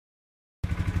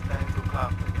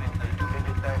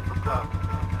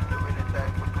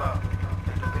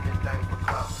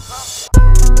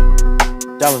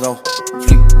diamonds on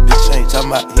fleek. Bitch ain't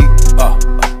talking about heat.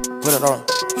 Put it on,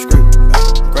 screw,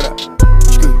 straight out,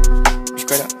 screw,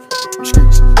 straight out,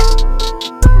 screws.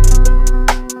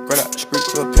 Straight out, street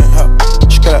to a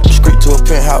penthouse. Straight out, street to a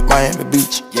penthouse, Miami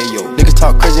Beach. Yeah, yo. Niggas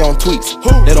talk crazy on tweets.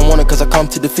 They don't want it cause I come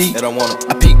to defeat. They don't want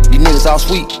it. I peek, these niggas all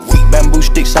sweet. Bamboo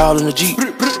sticks all in the Jeep.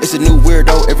 It's a new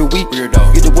weirdo every week. Get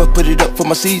the what, put it up for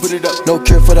my seeds. No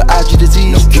cure for the IG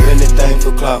disease. No cure. Do anything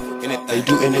for clout. They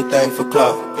do anything for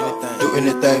clout. Do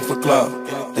anything for clout.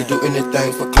 They do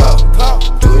anything for clout.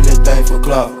 Do anything for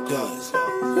clout.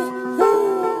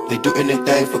 They do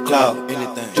anything for clout.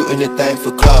 Do anything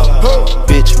for clout.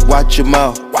 Bitch, watch your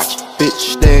mouth.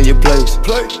 Bitch, stay in your place.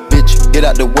 Bitch, get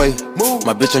out the way.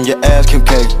 My bitch on your ass, Kim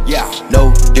K.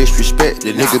 No disrespect,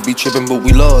 the nigga be trippin', but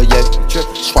we love, yeah.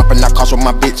 Swappin' out cars with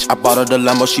my bitch. I bought her the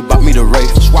Lambo, she bought me the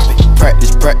Wraith. Swap it.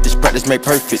 Practice, practice, practice, make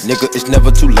perfect. Nigga, it's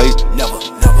never too late. Never,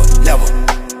 never, never.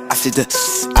 I see the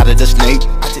out of the snake.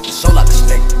 I take the soul out the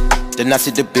snake. Then I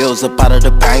see the bills up out of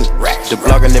the bank. The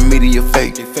blog and the media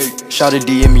fake. Shout it,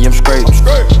 DM me, I'm straight.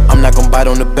 I'm not gon' bite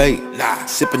on the bait.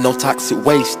 Sippin' no toxic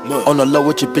waste. On the low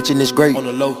with your bitch and it's great.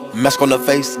 Mask on the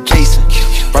face, Jason.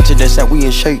 Ratchet that said we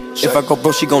in shape. If I go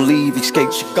broke, she gon' leave,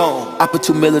 escape. She gone. I put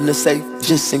 $2 million in the safe,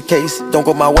 just in case. Don't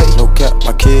go my way. No cap,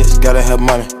 my kids gotta have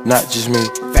money, not just me.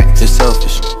 It's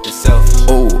selfish.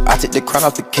 Ooh, I take the crown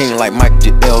off the king like Mike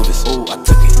did Elvis. Ooh, I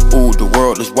took it. Ooh, the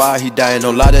world is wild, he dying, no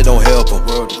lie, that don't help him.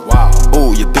 World is wild.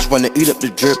 Ooh, your bitch wanna eat up the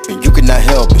drip and you cannot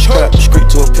help it. Straight up the street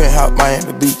to a penthouse,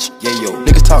 Miami Beach. Yeah, yo.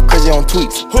 Niggas talk crazy on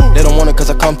tweets. They don't want it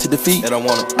cause I come to defeat. They don't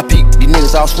want it. I peek, these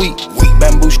niggas all sweet.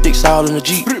 Bamboo sticks all in the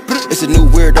Jeep. It's a new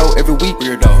weirdo every week.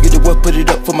 Get the what, put it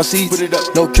up for my seeds.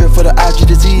 No cure for the IG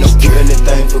disease. No cure. Do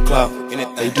anything for clout.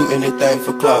 They do anything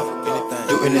for clout.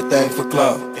 Do anything for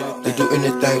clout. They do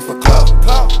anything for clout.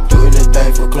 Do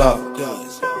anything for clout.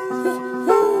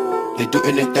 They do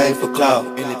anything for clout.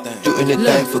 Do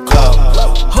anything for clout.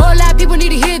 Whole lot of people need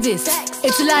to hear this.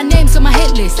 It's a lot of names on my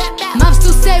hit list. Mom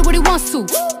still say what he wants to.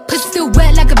 Pussy still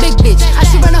wet like a big bitch. I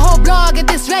should run a whole blog at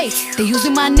this rate. They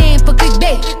using my name for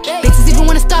clickbait. Bitches even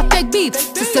wanna start fake beef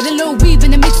to sell a little weave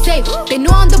in the mixtape. They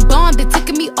know I'm the bomb, they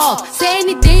ticking me off. Say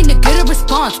anything to get a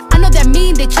response. I know that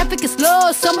mean they traffic is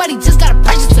slow. Somebody just gotta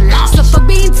purchase a launch. So fuck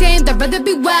being tame, I'd rather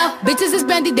be wild. Bitches is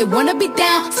brandy, they wanna be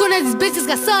down. Soon as these bitches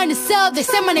got something to sell, they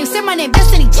say my name,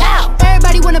 Destiny Child.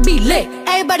 Everybody wanna be lit,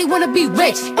 everybody wanna be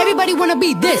rich, everybody wanna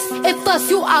be this. If us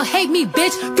you, I'll hate me,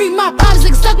 bitch. Free my problems,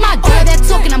 like suck my dick. All that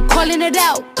talking, I'm calling it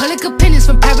out. Public opinions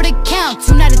from private accounts.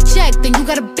 You not a check, then you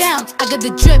gotta bounce. I got the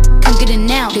drip, come get it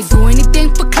now. They do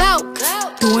anything for clout,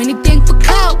 do anything for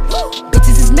clout.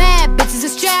 Bitches is mad, bitches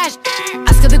is trash.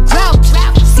 Ask her the grouch.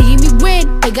 See me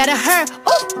win, they gotta hurt.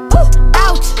 Ooh, ooh,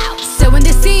 ouch. So when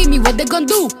they see me, what they gon'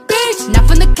 do? Bitch, not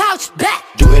from the couch, back.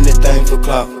 Do anything for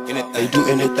clout. They do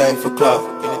anything for clout.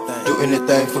 Do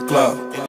anything for clout.